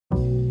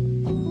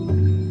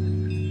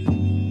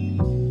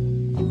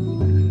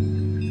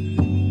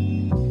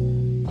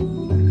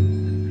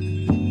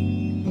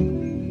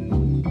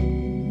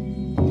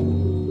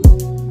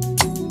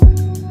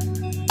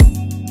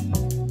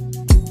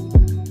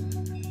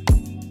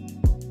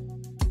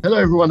Hello,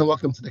 everyone, and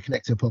welcome to the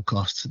Connected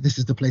Podcast. This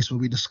is the place where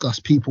we discuss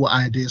people,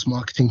 ideas,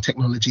 marketing,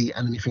 technology,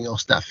 and anything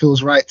else that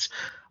feels right.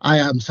 I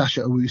am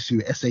Sacha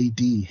SAD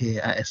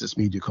here at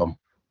EssenceMediacom.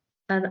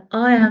 And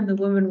I am the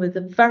woman with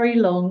a very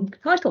long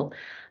title.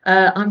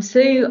 I'm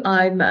Sue.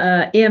 I'm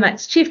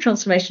EMX Chief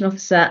Transformation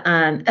Officer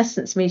and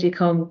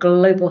EssenceMediacom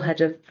Global Head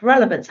of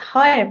Relevance.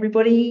 Hi,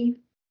 everybody.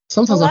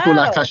 Sometimes Hello. I feel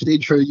like I should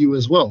intro you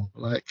as well.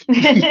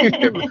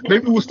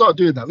 Maybe we'll start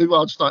doing that. Maybe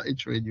I'll start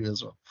introing you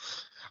as well.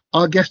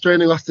 Our guest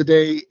joining us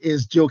today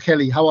is Jill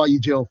Kelly. How are you,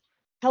 Jill?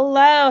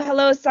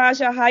 Hello,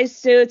 Sacha. Hi,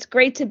 Sue. It's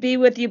great to be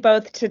with you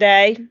both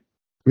today.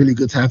 Really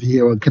good to have you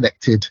here on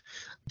Connected.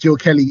 Jill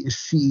Kelly is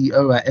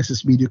CEO at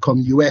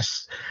EssenceMediacom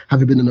US,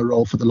 having been in the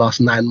role for the last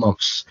 9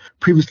 months.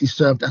 Previously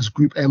served as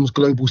GroupM's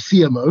global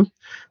CMO.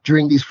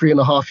 During these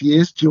 3.5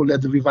 years, Jill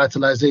led the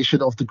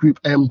revitalization of the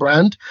GroupM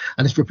brand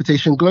and its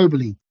reputation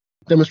globally,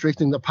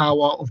 demonstrating the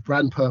power of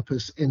brand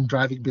purpose in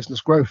driving business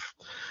growth.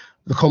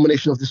 The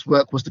culmination of this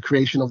work was the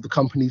creation of the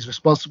company's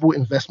responsible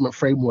investment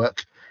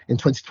framework in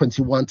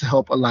 2021 to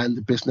help align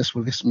the business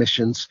with its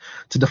missions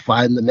to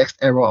define the next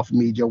era of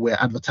media where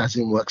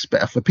advertising works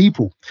better for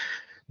people.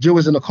 Jill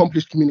is an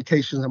accomplished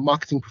communications and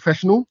marketing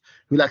professional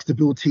who likes to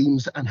build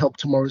teams and help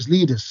tomorrow's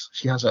leaders.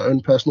 She has her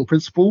own personal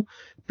principle: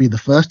 be the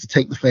first to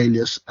take the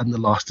failures and the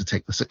last to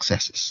take the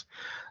successes.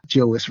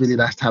 Jill, it's really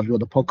nice to have you on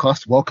the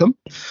podcast. Welcome.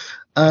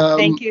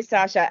 Thank you,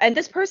 Sacha. And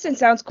this person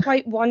sounds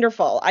quite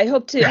wonderful. I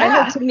hope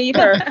to meet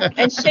her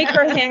and shake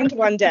her hand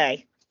one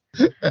day.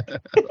 You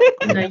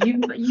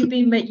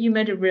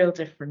made a real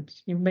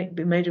difference. You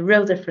made a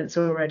real difference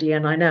already,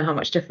 and I know how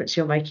much difference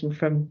you're making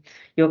from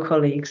your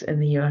colleagues in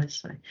the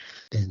US. So.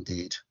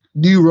 Indeed.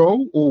 New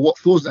role, or what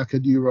feels like a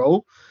new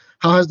role.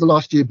 How has the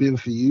last year been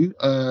for you,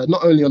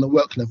 not only on a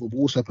work level, but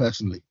also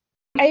personally?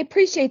 I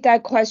appreciate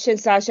that question,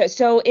 Sacha.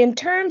 So in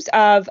terms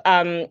of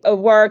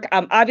work,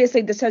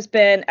 obviously this has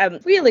been a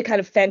really kind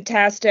of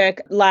fantastic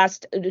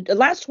last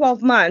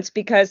 12 months,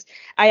 because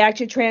I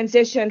actually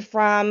transitioned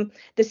from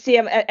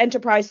the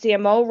enterprise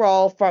CMO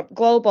role from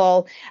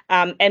global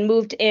and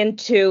moved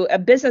into a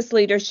business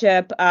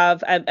leadership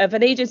of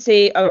an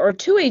agency or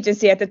two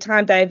agency at the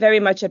time that I very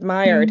much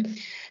admired. Mm-hmm.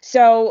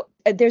 So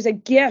there's a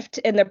gift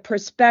in the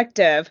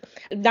perspective,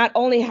 not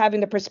only having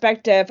the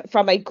perspective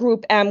from a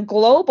GroupM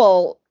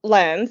global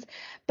lens,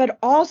 but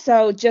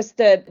also just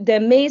the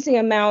amazing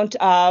amount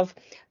of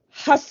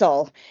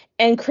hustle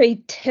and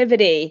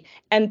creativity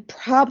and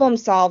problem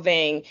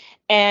solving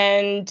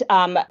and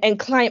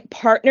client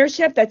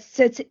partnership that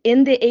sits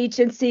in the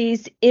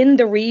agencies, in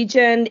the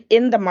region,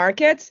 in the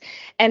markets,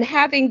 and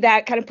having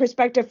that kind of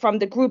perspective from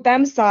the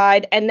GroupM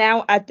side, and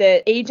now at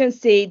the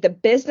agency, the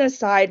business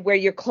side, where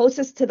you're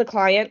closest to the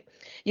client,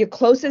 you're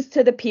closest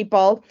to the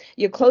people,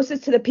 you're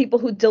closest to the people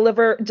who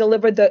deliver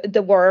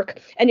the work,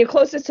 and you're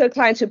closest to the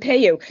clients who pay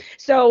you.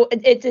 So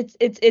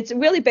it's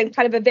really been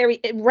kind of a very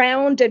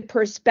rounded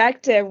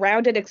perspective,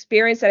 rounded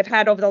experience that I've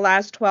had over the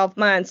last 12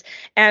 months,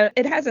 and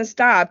it hasn't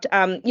stopped.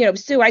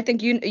 Sue, I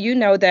think you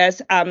know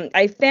this.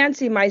 I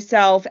fancy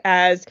myself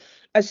as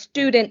a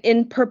student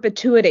in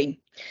perpetuity.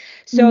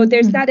 So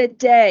there's not a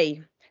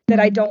day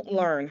that I don't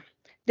learn.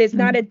 There's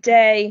not a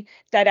day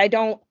that I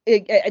don't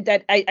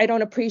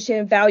appreciate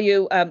and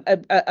value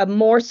a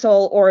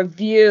morsel or a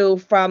view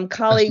from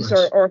colleagues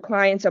or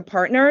clients or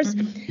partners.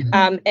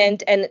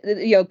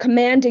 And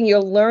commanding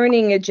your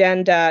learning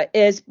agenda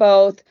is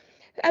both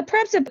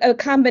perhaps a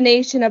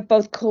combination of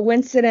both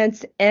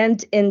coincidence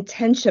and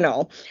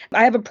intentional.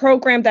 I have a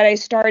program that I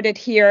started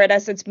here at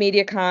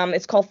EssenceMediacom.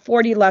 It's called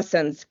 40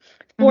 Lessons.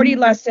 40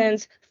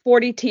 lessons,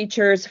 40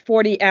 teachers,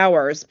 40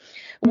 hours,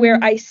 where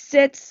I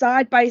sit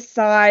side by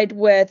side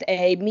with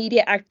a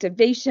media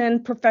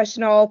activation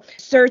professional,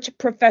 search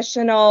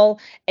professional,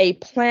 a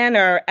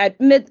planner at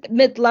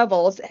mid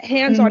levels,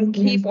 hands-on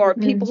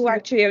keyboard, people who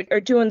actually are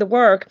doing the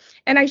work,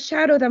 and I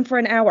shadow them for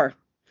an hour.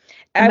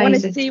 Amazing. I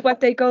want to see what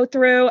they go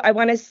through. I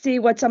want to see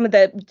what some of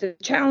the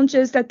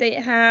challenges that they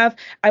have.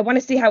 I want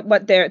to see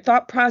what their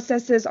thought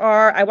processes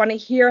are. I want to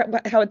hear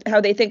how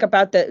they think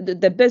about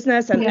the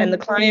business and the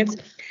clients.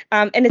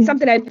 And it's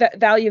something I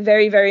value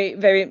very, very,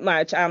 very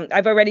much.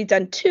 I've already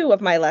done 2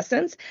 of my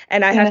lessons,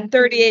 and I have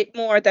 38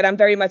 more that I'm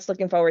very much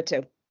looking forward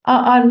to.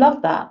 I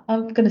love that.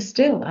 I'm going to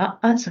steal that.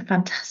 That's a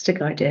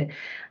fantastic idea.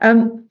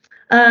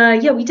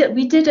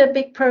 We did a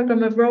big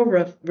program of role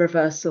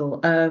reversal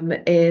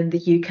in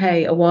the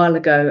UK a while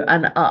ago,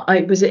 and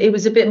it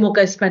was a bit more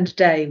go spend a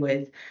day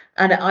with,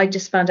 and I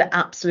just found it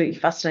absolutely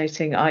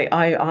fascinating. I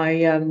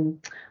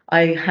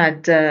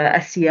had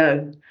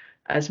SEO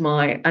as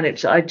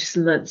I just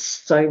learnt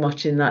so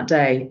much in that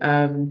day.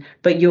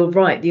 But you're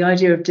right, the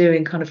idea of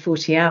doing kind of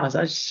 40 hours,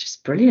 it's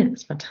just brilliant.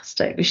 It's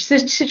fantastic. We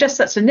should suggest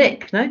that to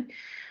Nick, no?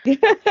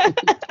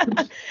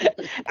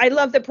 I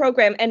love the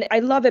program, and I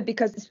love it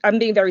because I'm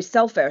being very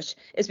selfish.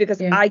 It's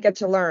because I get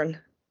to learn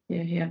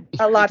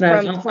a lot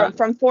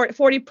from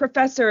 40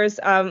 professors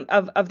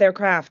of their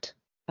craft.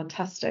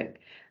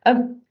 Fantastic.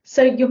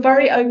 So you're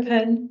very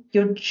open,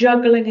 you're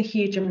juggling a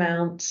huge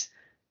amount.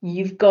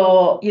 you've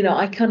got,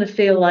 I kind of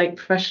feel like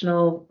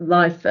professional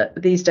life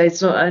these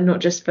days, not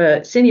just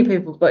for senior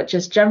people, but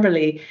just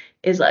generally,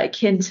 is like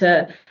akin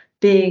to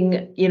being,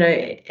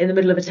 in the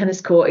middle of a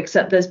tennis court,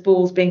 except there's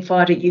balls being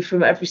fired at you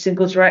from every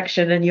single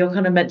direction and you're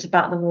kind of meant to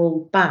bat them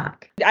all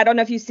back. I don't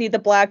know if you see the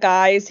black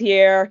eyes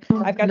here.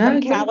 I've got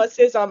some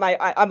calluses on my,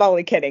 I'm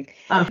only kidding.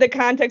 The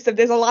context of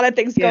there's a lot of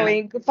things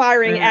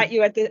firing at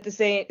you at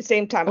the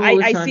same time.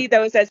 I see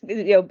those as,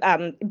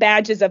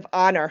 badges of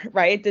honor,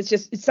 right? It's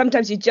just,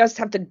 sometimes you just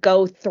have to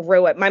go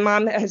through it. My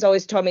mom has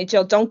always told me,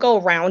 Jill, don't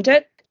go around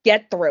it,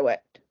 get through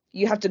it.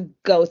 You have to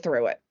go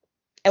through it.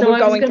 And so we're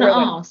going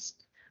through it.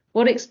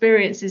 What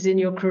experiences in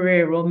your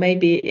career, or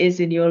maybe it is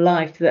in your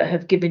life, that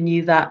have given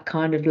you that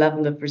kind of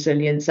level of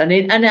resilience and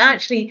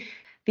actually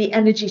the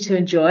energy to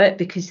enjoy it,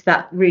 because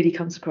that really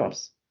comes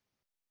across?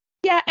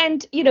 Yeah,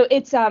 and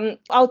it's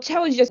I'll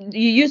tell you, just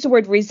you use the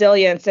word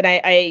resilience, and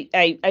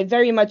I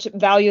very much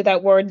value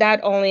that word, not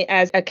only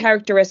as a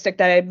characteristic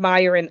that I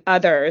admire in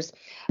others,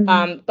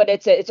 but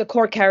it's a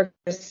core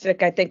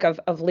characteristic, I think,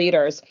 of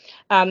leaders.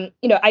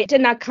 I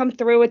did not come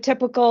through a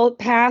typical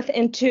path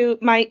into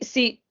my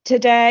seat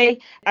today.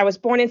 I was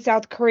born in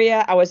South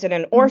Korea. I was in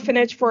an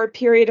orphanage for a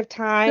period of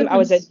time. I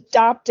was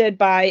adopted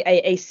by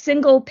a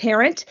single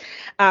parent.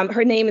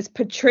 Her name is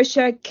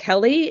Patricia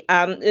Kelly,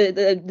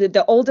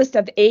 the oldest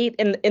of 8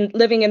 in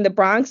living in the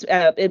Bronx,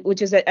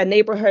 which is a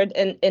neighborhood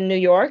in New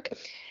York.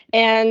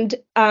 And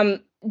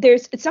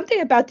there's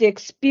something about the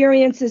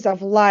experiences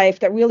of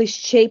life that really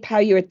shape how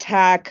you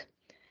attack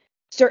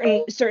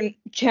certain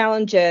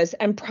challenges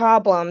and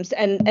problems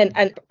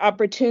and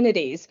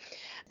opportunities.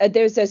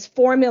 There's this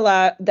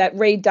formula that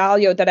Ray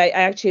Dalio that I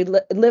actually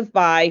live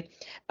by.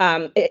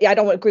 I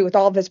don't agree with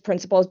all of his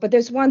principles, but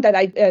there's one that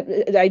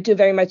I do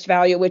very much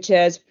value, which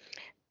is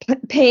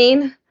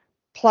pain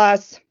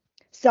plus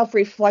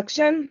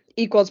self-reflection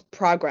equals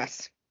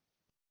progress.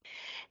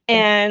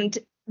 And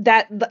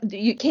that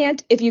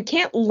if you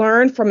can't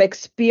learn from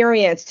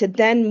experience to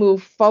then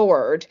move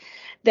forward,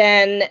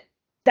 then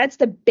that's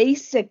the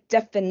basic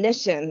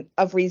definition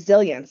of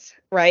resilience,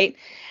 right?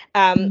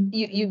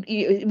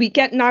 We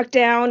get knocked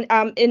down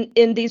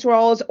in these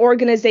roles.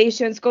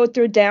 Organizations go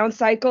through down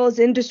cycles.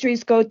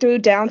 Industries go through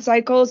down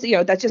cycles.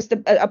 That's just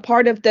a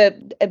part of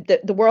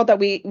the world that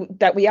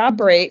we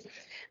operate.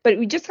 But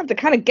we just have to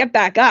kind of get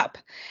back up.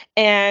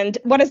 And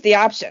what is the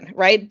option,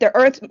 right? The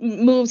Earth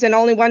moves in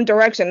only one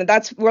direction, and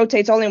that's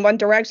rotates only in one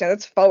direction.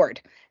 That's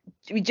forward.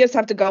 We just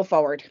have to go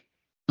forward.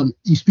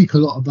 You speak a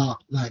lot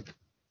about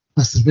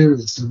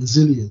perseverance and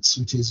resilience,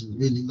 which is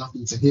really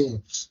lovely to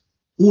hear.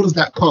 All of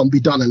that can't be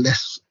done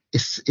unless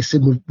it's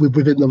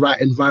within the right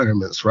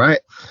environments,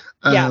 right?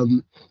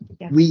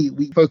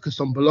 We focus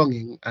on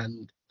belonging,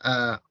 and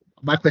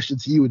my question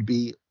to you would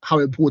be, how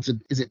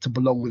important is it to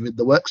belong within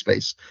the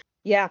workspace?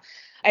 Yeah,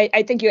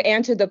 I think you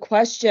answered the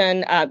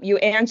question. You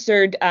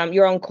answered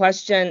your own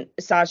question,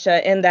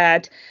 Sacha, in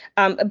that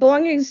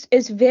belonging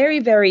is very,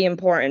 very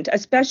important,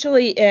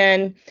 especially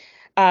in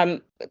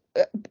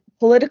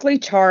politically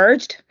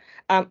charged,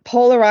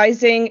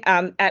 polarizing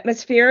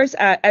atmospheres,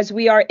 as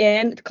we are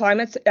in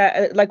climates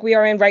like we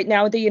are in right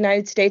now in the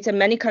United States and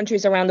many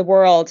countries around the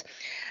world.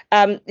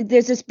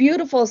 There's this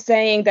beautiful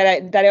saying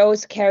that I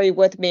always carry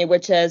with me,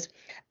 which is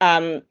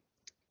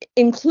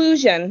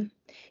inclusion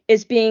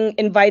is being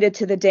invited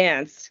to the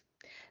dance.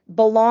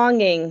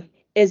 Belonging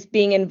is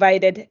being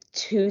invited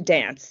to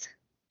dance.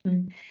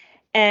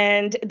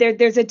 And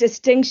there's a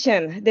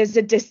distinction. There's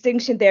a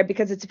distinction there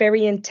because it's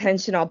very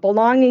intentional.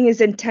 Belonging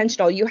is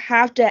intentional. You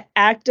have to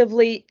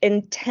actively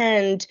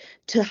intend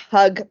to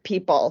hug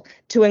people,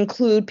 to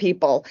include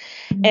people,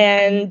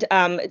 and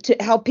to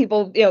help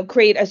people,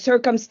 create a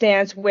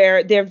circumstance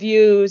where their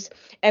views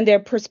and their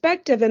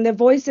perspective and their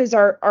voices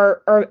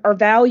are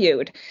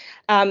valued.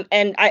 And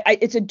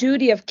it's a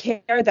duty of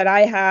care that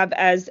I have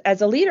as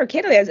a leader,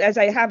 candidly, as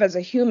I have as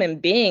a human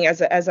being,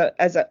 as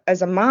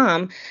a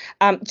mom,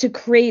 to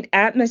create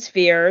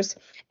atmospheres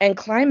and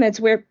climates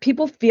where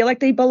people feel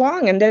like they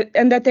belong and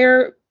that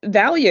they're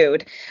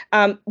valued.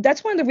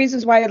 That's one of the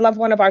reasons why I love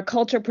one of our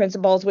culture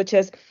principles, which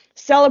is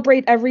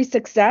celebrate every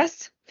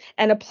success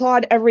and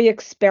applaud every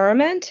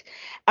experiment.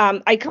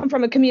 I come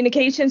from a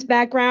communications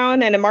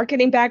background and a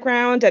marketing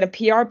background and a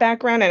PR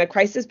background and a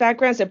crisis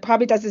background. So it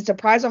probably doesn't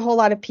surprise a whole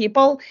lot of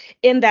people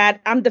in that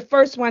I'm the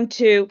first one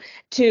to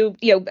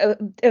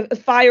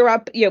fire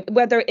up,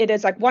 whether it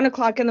is like 1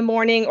 o'clock in the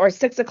morning or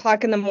 6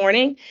 o'clock in the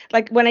morning.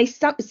 Like when I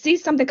see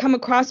something come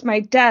across my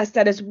desk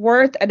that is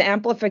worth an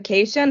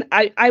amplification,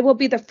 I will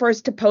be the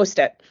first to post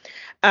it.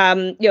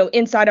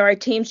 Inside our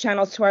teams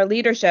channels to our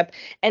leadership.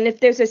 And if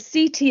there's a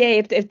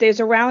CTA, if there's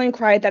a rallying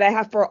cry that I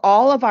have for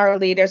all of our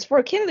leaders,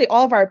 for candidly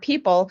all of our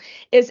people,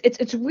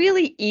 it's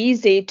really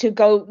easy to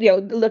go,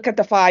 look at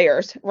the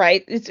fires,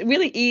 right? It's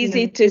really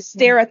easy to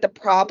stare at the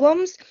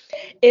problems.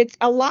 It's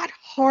a lot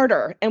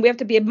harder, and we have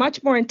to be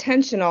much more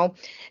intentional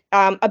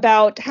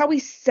about how we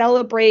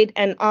celebrate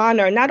and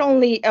honor not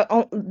only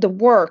the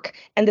work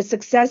and the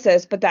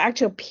successes, but the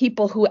actual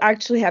people who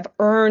actually have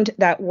earned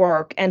that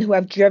work and who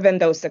have driven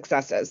those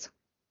successes.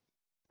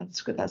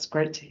 That's good. That's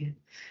great to hear.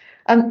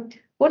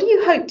 What do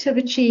you hope to have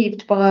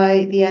achieved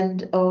by the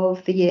end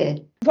of the year?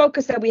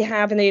 Focus that we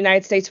have in the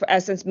United States for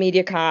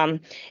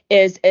EssenceMediacom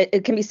is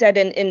it can be said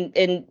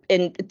in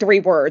 3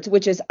 words,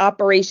 which is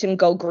Operation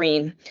Go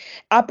Green.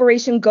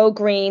 Operation Go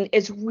Green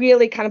is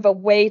really kind of a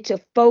way to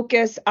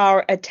focus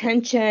our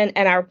attention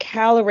and our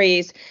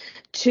calories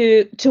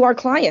to our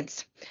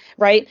clients.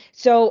 Right.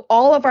 So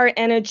all of our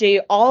energy,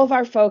 all of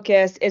our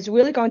focus is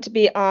really going to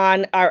be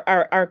on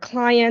our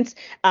clients.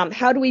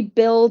 How do we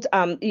build,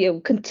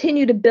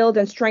 continue to build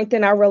and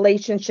strengthen our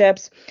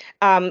relationships,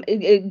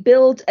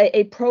 build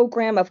a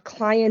program of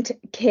client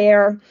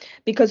care,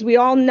 because we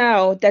all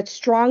know that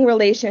strong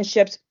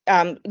relationships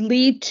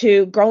lead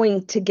to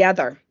growing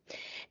together.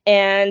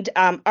 And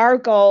our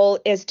goal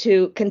is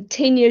to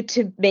continue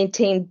to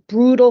maintain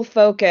brutal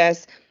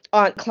focus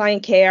on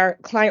client care,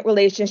 client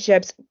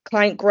relationships,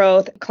 client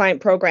growth,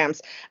 client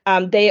programs.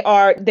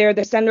 They're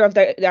the center of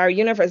our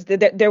universe.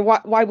 They're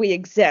why we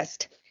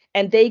exist.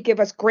 And they give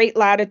us great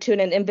latitude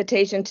and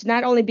invitation to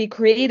not only be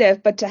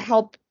creative, but to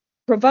help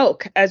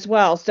provoke as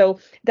well. So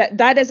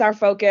that is our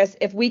focus.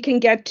 If we can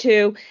get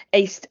to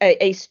a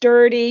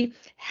sturdy,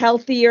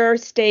 healthier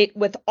state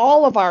with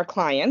all of our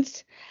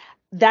clients,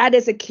 that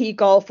is a key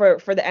goal for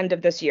the end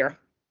of this year.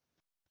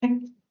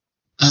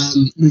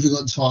 Moving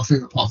on to our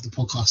favorite part of the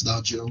podcast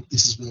now, Jill.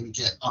 This is where we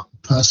get up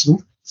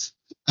personal.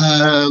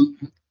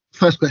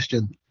 First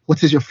question: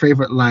 what is your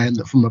favorite line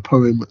from a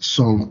poem,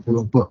 song, or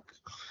a book?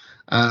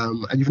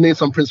 And you've named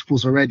some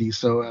principles already,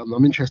 so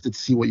I'm interested to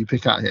see what you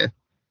pick out here.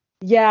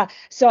 Yeah,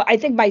 so I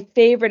think my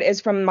favorite is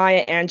from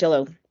Maya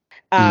Angelou,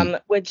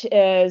 which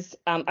is,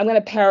 I'm going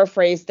to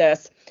paraphrase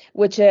this,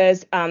 which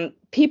is,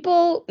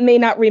 people may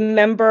not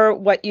remember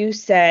what you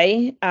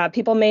say,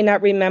 people may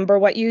not remember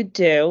what you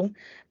do,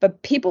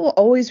 but people will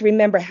always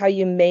remember how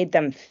you made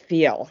them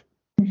feel.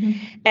 Mm-hmm.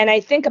 And I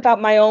think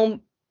about my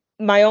own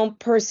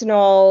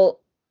personal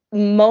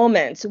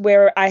moments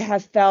where I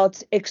have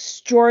felt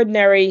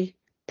extraordinary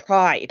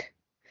pride,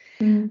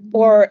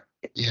 or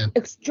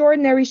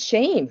extraordinary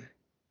shame,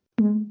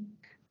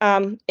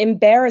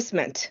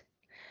 embarrassment,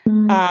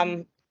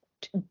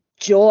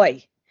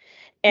 joy.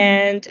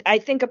 And I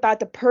think about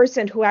the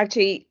person who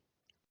actually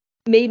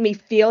made me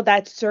feel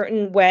that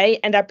certain way,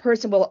 and that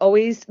person will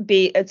always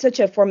be such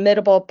a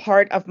formidable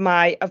part of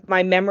my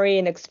memory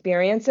and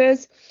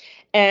experiences.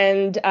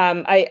 And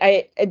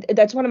I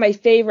that's one of my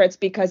favorites,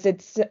 because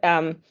it's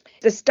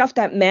the stuff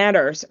that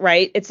matters,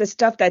 right? It's the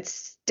stuff that's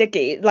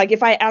sticky. Like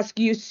if I ask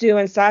you, Sue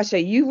and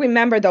Sacha, you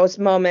remember those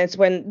moments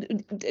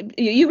when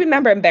you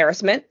remember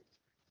embarrassment.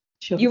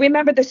 Sure. You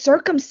remember the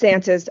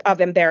circumstances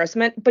of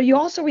embarrassment, but you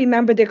also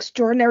remember the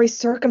extraordinary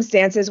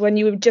circumstances when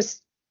you were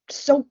just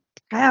so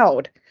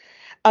proud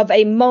of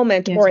a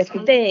moment, yes, or a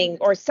thing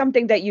or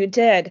something that you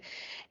did.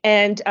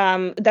 And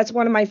that's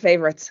one of my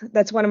favorites.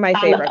 That's one of my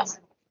favorites.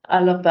 I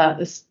love that.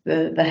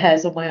 The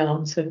hairs on my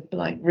arms have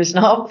like risen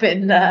up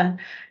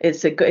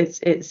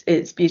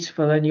it's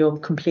beautiful, and you're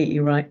completely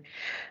right.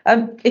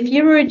 If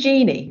you were a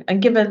genie,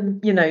 and given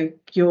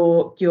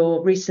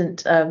your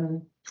recent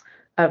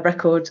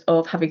record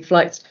of having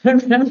flights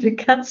turned around and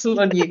cancelled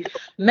on you,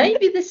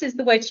 maybe this is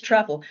the way to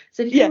travel.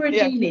 So if you were a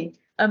genie,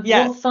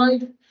 what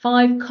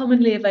five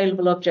commonly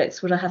available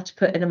objects would I have to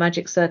put in a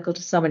magic circle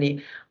to summon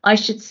you? I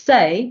should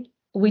say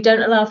we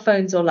don't allow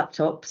phones or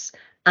laptops,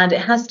 and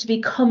it has to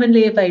be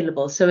commonly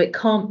available. So it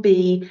can't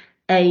be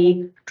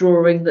a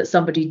drawing that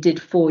somebody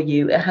did for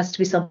you. It has to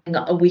be something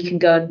that we can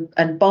go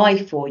and buy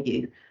for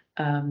you.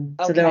 So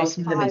there are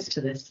some limits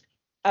to this.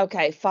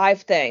 Okay,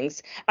 5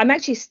 things. I'm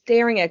actually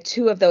staring at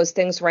 2 of those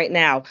things right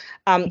now.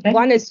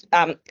 One is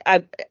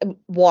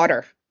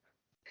water.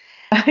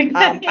 Okay.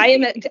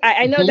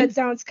 I know that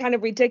sounds kind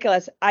of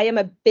ridiculous. I am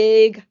a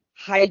big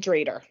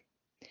hydrator.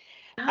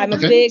 I'm a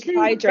big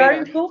hydrator. Very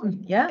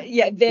important. Yeah,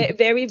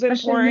 very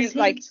important.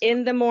 Like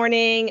in the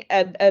morning,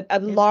 a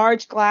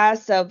large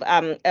glass of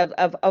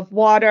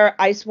water,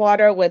 ice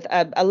water with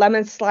a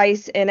lemon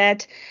slice in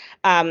it.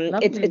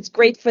 It's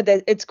great for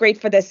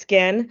the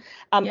skin.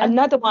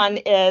 Another one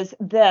is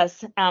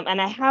this, and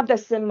I have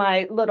this in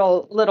my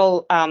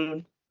little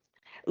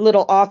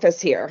office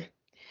here.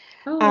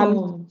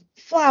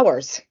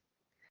 Flowers.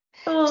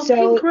 Oh, so,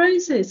 pink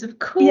roses, of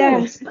course. Yeah,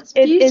 that's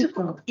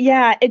beautiful.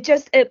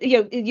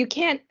 You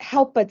can't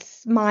help but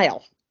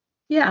smile.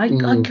 Yeah, I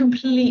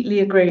completely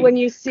agree. When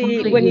you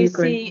see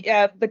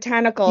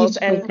botanicals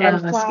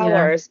and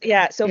flowers.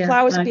 So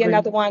flowers would be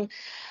another one.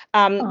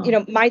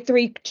 My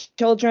 3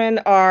 children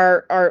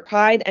are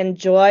pride and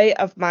joy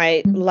of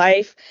my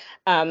life.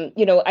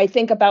 I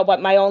think about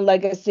what my own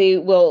legacy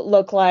will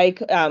look like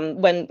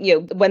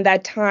when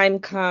that time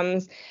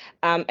comes.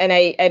 And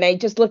I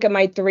just look at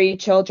my 3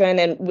 children,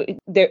 and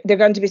they're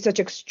going to be such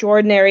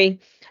extraordinary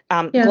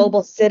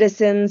global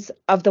citizens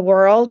of the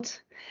world.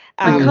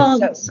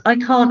 I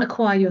can't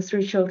acquire your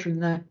 3 children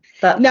though.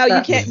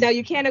 You can't. No,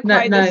 you can't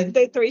acquire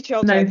the 3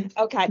 children.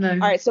 No, okay. No. All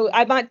right. So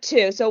I want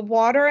 2. So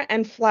water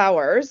and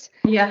flowers.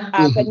 Yeah.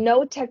 But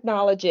no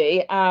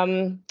technology.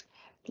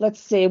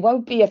 Let's see. What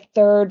would be a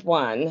third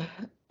one?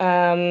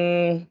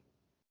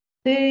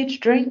 Food,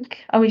 drink?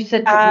 Oh, you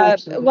said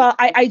water. Well,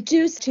 I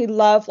do to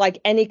love like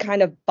any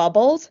kind of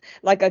bubbles,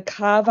 like a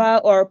cava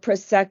or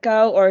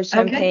prosecco or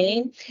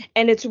champagne,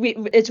 and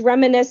it's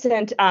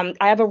reminiscent. I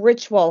have a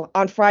ritual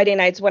on Friday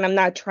nights when I'm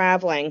not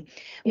traveling,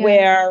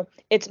 where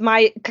it's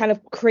my kind of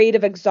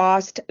creative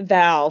exhaust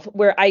valve,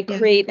 where I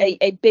create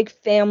a big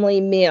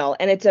family meal,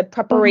 and it's a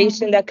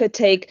preparation that could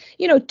take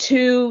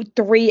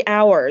 2-3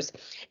 hours.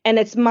 And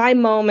it's my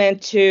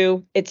moment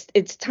to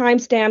it's time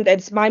stamped.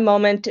 It's my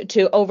moment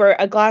to over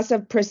a glass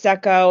of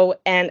prosecco,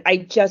 and I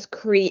just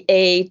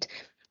create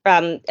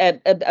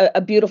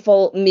a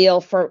beautiful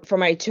meal for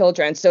my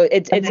children. So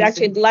it's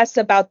actually less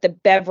about the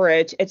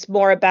beverage. It's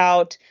more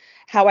about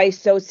how I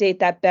associate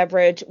that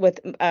beverage with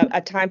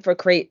a time for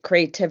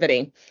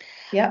creativity.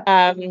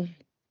 Yeah.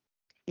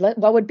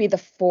 What would be the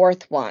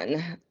fourth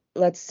one?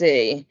 Let's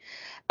see.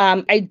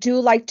 I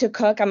do like to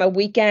cook. I'm a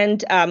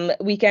weekend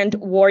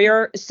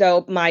warrior.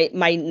 So my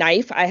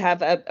knife, I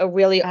have a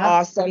really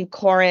awesome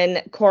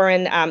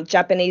Korin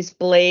Japanese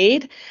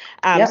blade.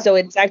 So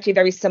it's actually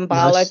very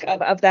symbolic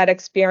of that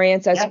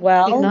experience as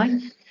well.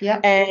 Yeah.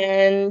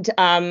 And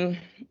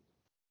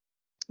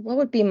what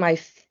would be my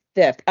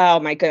fifth? Oh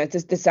my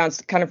goodness, this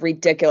sounds kind of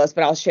ridiculous,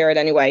 but I'll share it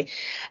anyway.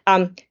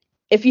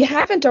 If you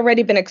haven't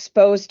already been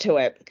exposed to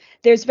it,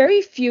 there's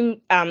very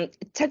few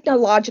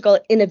technological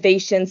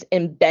innovations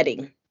in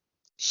bedding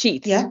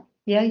sheets. Yeah,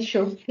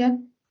 sure. Yeah.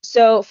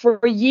 So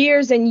for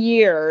years and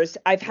years,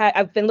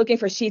 I've been looking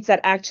for sheets that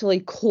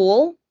actually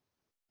cool.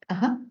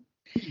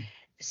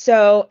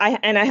 So I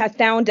have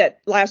found it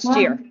last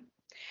year.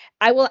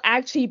 I will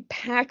actually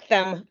pack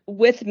them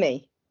with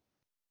me.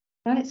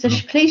 Right. So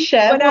please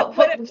share.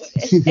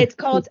 It's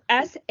called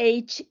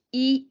SHEEX.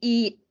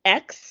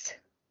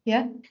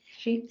 Yeah.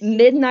 Sheets.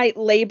 Midnight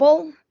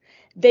Label.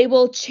 They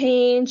will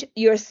change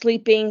your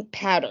sleeping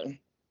pattern.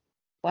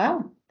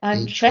 Wow.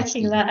 I'm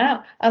checking that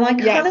out. And I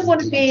kind of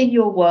want to be in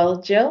your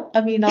world, Jill.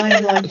 I mean,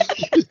 I'm like,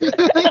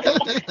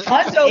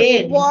 I'm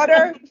in.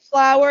 Water,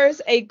 flowers,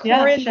 a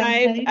Korin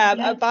knife,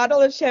 a bottle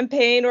of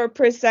champagne or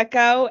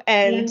Prosecco,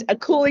 and a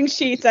cooling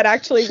sheets that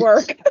actually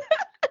work.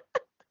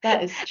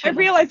 That is true. I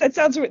realize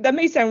that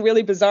may sound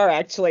really bizarre,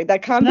 actually,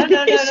 that combination.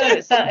 No.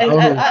 It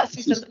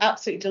actually sounds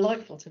absolutely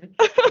delightful to me.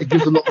 It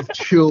gives a lot of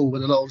chill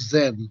and a lot of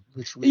zen,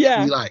 which we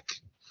like.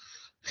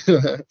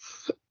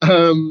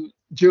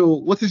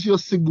 Jill, what is your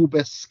single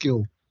best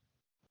skill?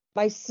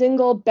 My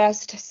single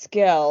best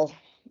skill.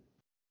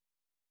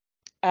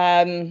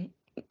 I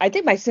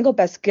think my single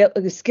best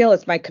skill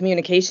is my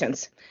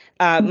communications,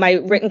 my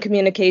written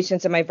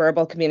communications and my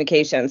verbal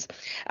communications.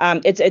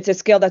 It's a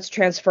skill that's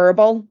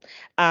transferable.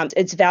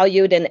 It's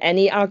valued in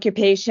any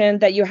occupation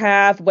that you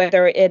have,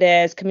 whether it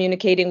is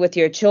communicating with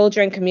your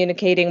children,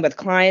 communicating with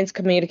clients,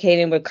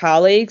 communicating with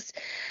colleagues.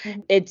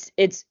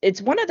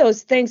 It's one of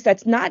those things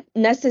that's not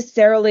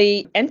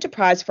necessarily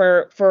enterprise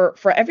for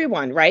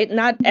everyone, right?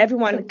 Not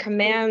everyone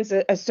commands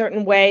a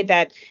certain way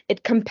that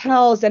it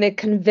compels and it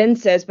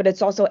convinces, but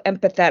it's also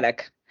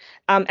empathetic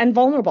and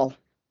vulnerable.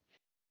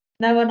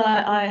 No, and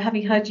I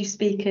having heard you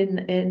speak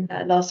in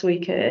last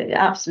week,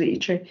 absolutely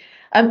true.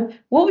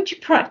 What would you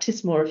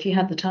practice more if you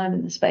had the time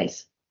and the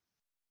space?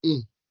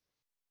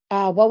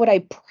 What would I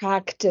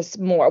practice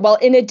more? Well,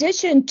 in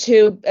addition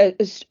to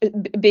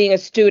being a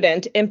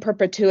student in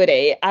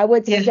perpetuity, I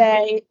would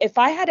say if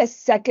I had a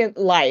second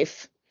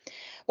life,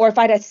 or if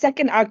I had a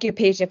second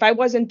occupation, if I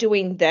wasn't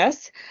doing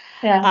this,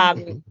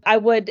 I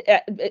would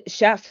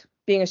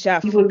being a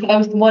chef. I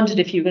wondered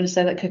if you were going to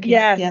say that cooking.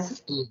 Yes.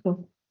 Yeah.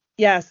 Cool.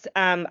 Yes.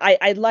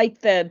 I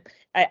like the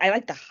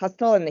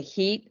hustle and the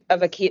heat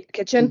of a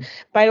kitchen,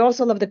 but I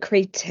also love the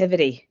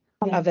creativity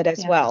of it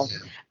as well.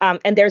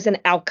 And there's an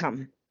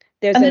outcome.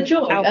 There's the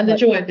joy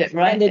of it,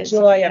 right? And the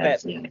joy of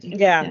it.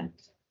 Yeah.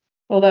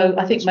 Although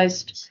I think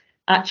most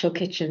actual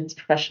kitchens,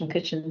 professional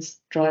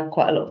kitchens, drive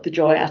quite a lot of the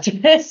joy out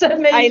of it. So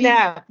maybe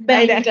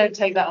you don't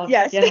take that on.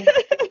 Yes. Yeah.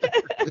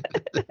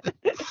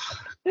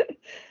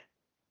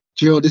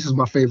 Jill, this is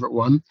my favorite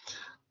one.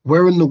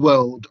 Where in the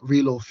world,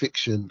 real or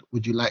fiction,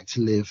 would you like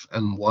to live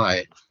and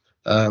why?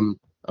 I'm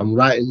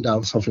writing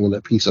down something on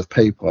a piece of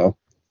paper.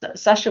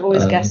 Sacha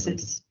always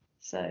guesses.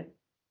 So,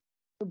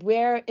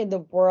 where in the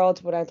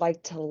world would I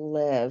like to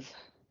live?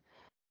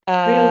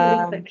 Real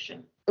or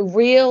fiction?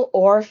 Real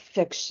or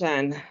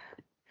fiction?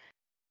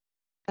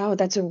 Oh,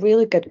 that's a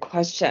really good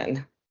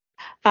question.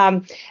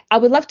 I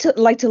would like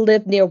to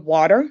live near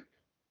water.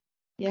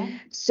 Yeah.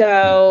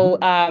 So,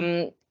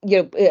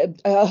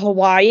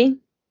 Hawaii.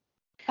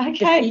 Okay.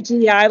 The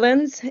Fiji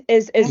Islands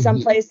is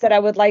some place that I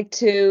would like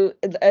to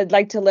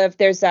live.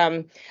 There's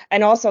and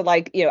also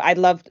I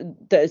love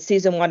the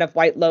season 1 of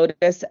White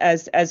Lotus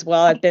as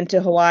well. I've been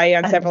to Hawaii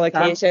on several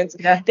occasions.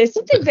 Yeah. There's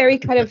something very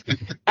kind of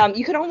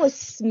you can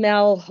almost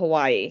smell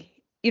Hawaii.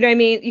 You know what I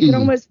mean? You can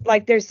almost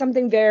there's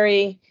something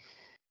very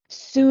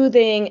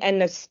soothing and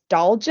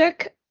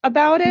nostalgic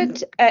about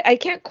it. I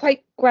can't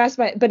quite grasp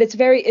but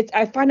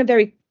I find it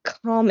very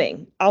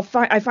calming.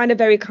 I find it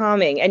very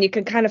calming, and you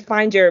can kind of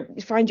find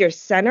your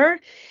center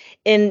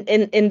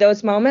in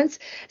those moments.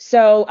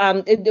 So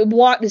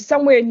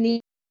somewhere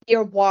near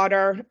near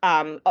water,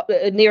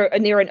 near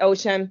an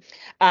ocean,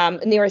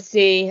 near a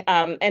sea,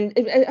 and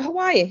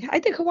Hawaii. I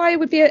think Hawaii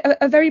would be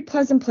a very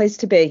pleasant place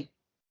to be.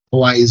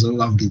 Hawaii is a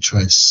lovely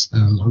choice.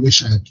 I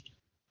wish I had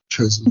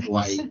chosen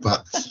Hawaii,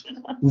 but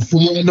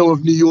from what I know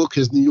of New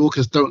Yorkers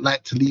don't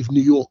like to leave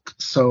New York.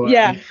 So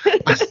Yeah.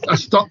 I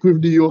stuck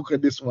with New York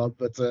on this one,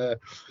 but Okay.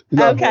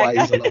 Hawaii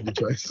is a lovely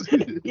choice.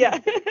 Yeah.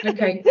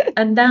 Okay,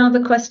 and now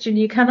the question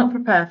you cannot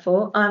prepare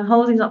for. I'm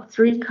holding up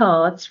 3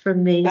 cards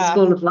from the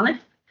School of Life,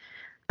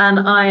 and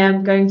I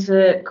am going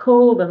to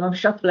call them, I'm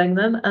shuffling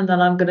them, and then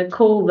I'm going to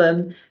call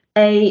them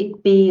A,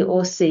 B,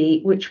 or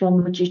C. Which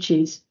one would you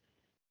choose?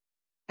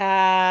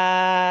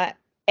 A.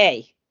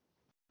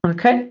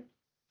 Okay.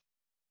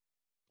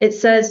 It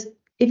says,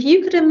 if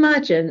you could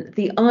imagine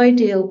the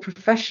ideal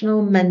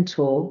professional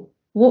mentor,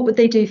 what would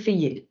they do for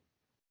you?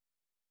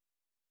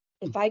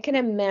 If I can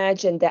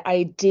imagine the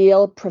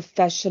ideal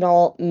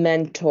professional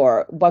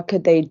mentor, what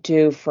could they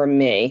do for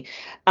me?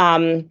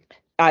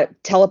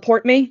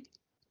 Teleport me,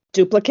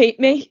 duplicate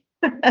me,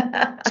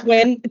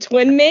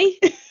 twin me.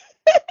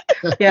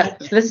 Yeah,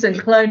 listen,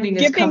 cloning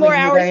is Give me coming more with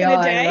hours in a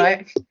AI, day.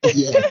 right?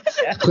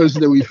 Yeah, closer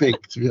than we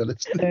think, to be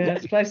honest. Yeah,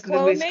 it's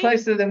Clone me.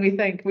 closer than we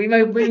think. We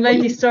may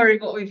be sorry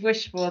what we've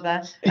wished for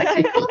there.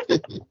 Okay, cool.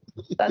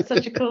 That's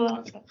such a cool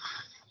answer.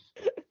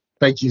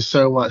 Thank you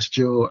so much,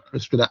 Jill.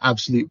 It's been an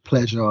absolute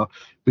pleasure.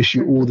 Wish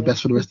you all the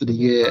best for the rest of the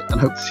year and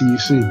hope to see you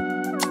soon.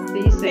 See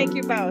you soon. Thank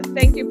you both.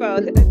 Thank you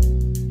both.